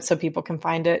show notes so people can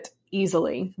find it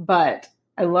easily. But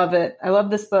I love it. I love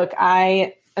this book.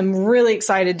 I am really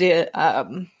excited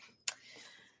to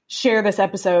share this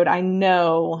episode. I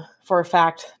know for a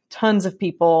fact tons of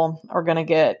people are going to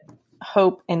get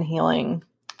hope and healing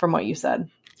from what you said.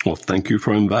 Well, thank you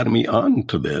for inviting me on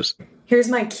to this. Here's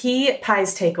my key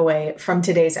pies takeaway from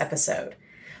today's episode.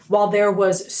 While there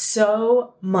was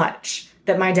so much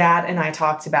that my dad and I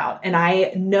talked about, and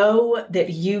I know that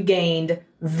you gained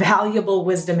valuable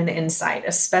wisdom and insight,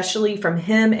 especially from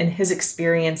him and his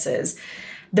experiences,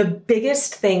 the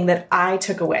biggest thing that I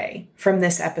took away from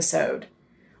this episode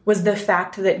was the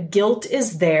fact that guilt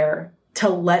is there to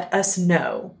let us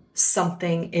know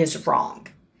something is wrong.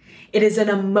 It is an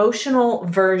emotional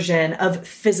version of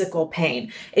physical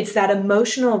pain. It's that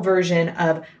emotional version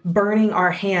of burning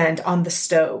our hand on the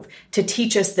stove to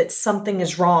teach us that something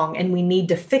is wrong and we need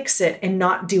to fix it and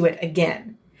not do it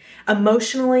again.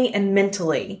 Emotionally and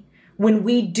mentally, when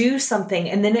we do something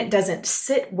and then it doesn't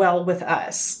sit well with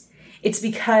us, it's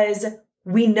because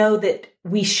we know that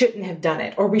we shouldn't have done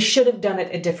it or we should have done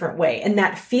it a different way. And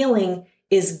that feeling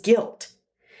is guilt.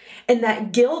 And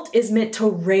that guilt is meant to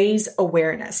raise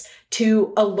awareness,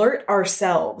 to alert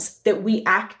ourselves that we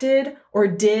acted or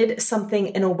did something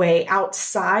in a way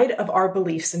outside of our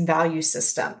beliefs and value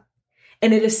system.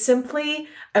 And it is simply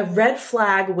a red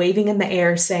flag waving in the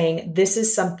air saying, this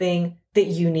is something that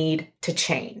you need to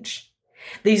change.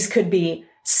 These could be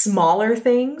smaller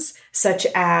things, such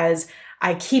as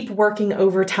I keep working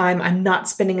overtime. I'm not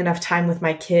spending enough time with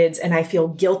my kids, and I feel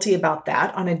guilty about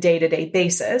that on a day-to-day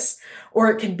basis.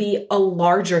 Or it could be a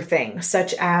larger thing,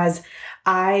 such as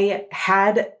I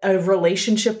had a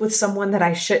relationship with someone that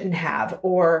I shouldn't have,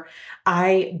 or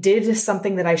I did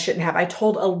something that I shouldn't have. I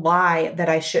told a lie that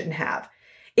I shouldn't have.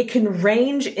 It can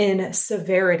range in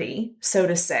severity, so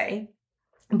to say,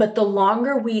 but the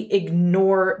longer we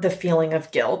ignore the feeling of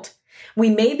guilt,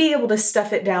 we may be able to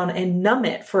stuff it down and numb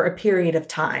it for a period of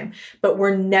time, but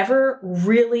we're never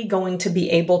really going to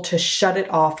be able to shut it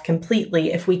off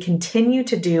completely if we continue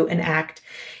to do and act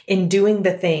in doing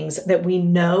the things that we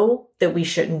know that we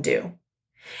shouldn't do.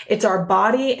 It's our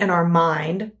body and our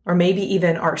mind, or maybe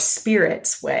even our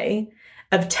spirit's way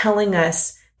of telling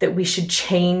us that we should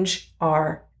change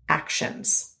our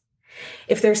actions.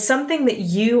 If there's something that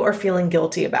you are feeling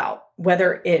guilty about,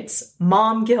 whether it's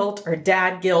mom guilt or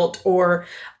dad guilt or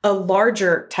a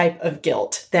larger type of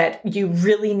guilt that you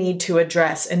really need to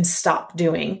address and stop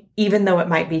doing, even though it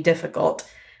might be difficult,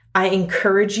 I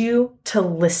encourage you to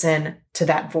listen to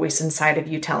that voice inside of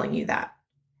you telling you that.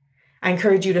 I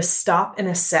encourage you to stop and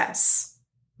assess,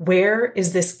 where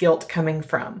is this guilt coming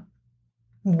from?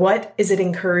 What is it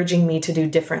encouraging me to do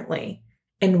differently?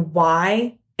 And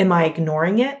why am I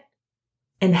ignoring it?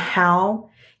 And how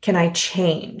can I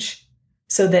change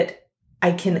so that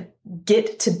I can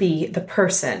get to be the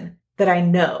person that I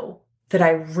know that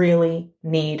I really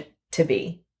need to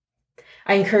be?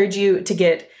 I encourage you to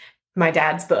get my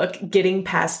dad's book, Getting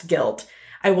Past Guilt.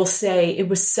 I will say it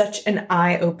was such an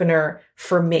eye-opener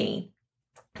for me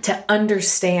to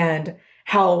understand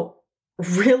how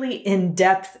really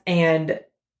in-depth and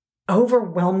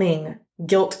overwhelming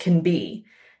guilt can be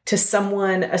to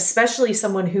someone, especially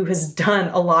someone who has done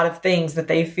a lot of things that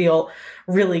they feel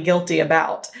really guilty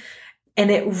about.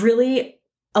 And it really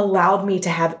allowed me to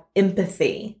have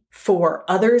empathy for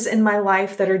others in my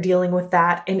life that are dealing with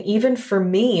that. And even for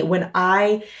me, when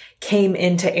I came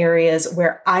into areas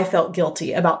where I felt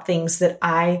guilty about things that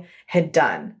I had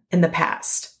done in the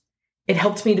past. It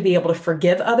helped me to be able to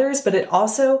forgive others, but it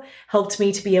also helped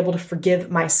me to be able to forgive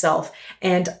myself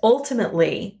and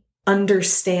ultimately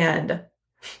understand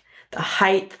the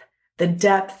height, the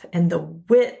depth, and the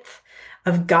width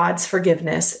of God's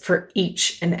forgiveness for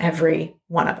each and every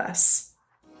one of us.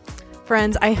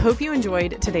 Friends, I hope you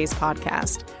enjoyed today's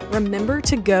podcast. Remember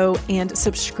to go and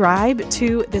subscribe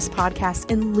to this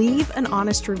podcast and leave an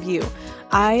honest review.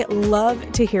 I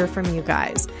love to hear from you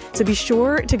guys. So be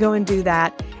sure to go and do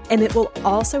that. And it will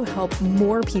also help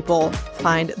more people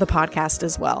find the podcast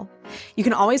as well. You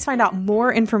can always find out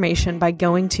more information by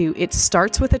going to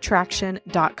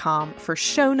itstartswithattraction.com for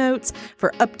show notes,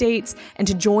 for updates, and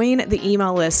to join the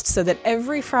email list so that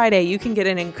every Friday you can get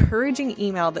an encouraging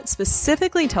email that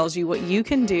specifically tells you what you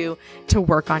can do to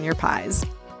work on your pies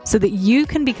so that you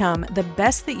can become the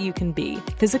best that you can be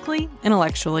physically,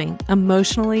 intellectually,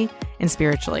 emotionally, and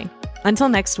spiritually. Until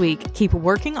next week, keep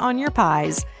working on your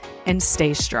pies and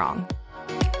stay strong.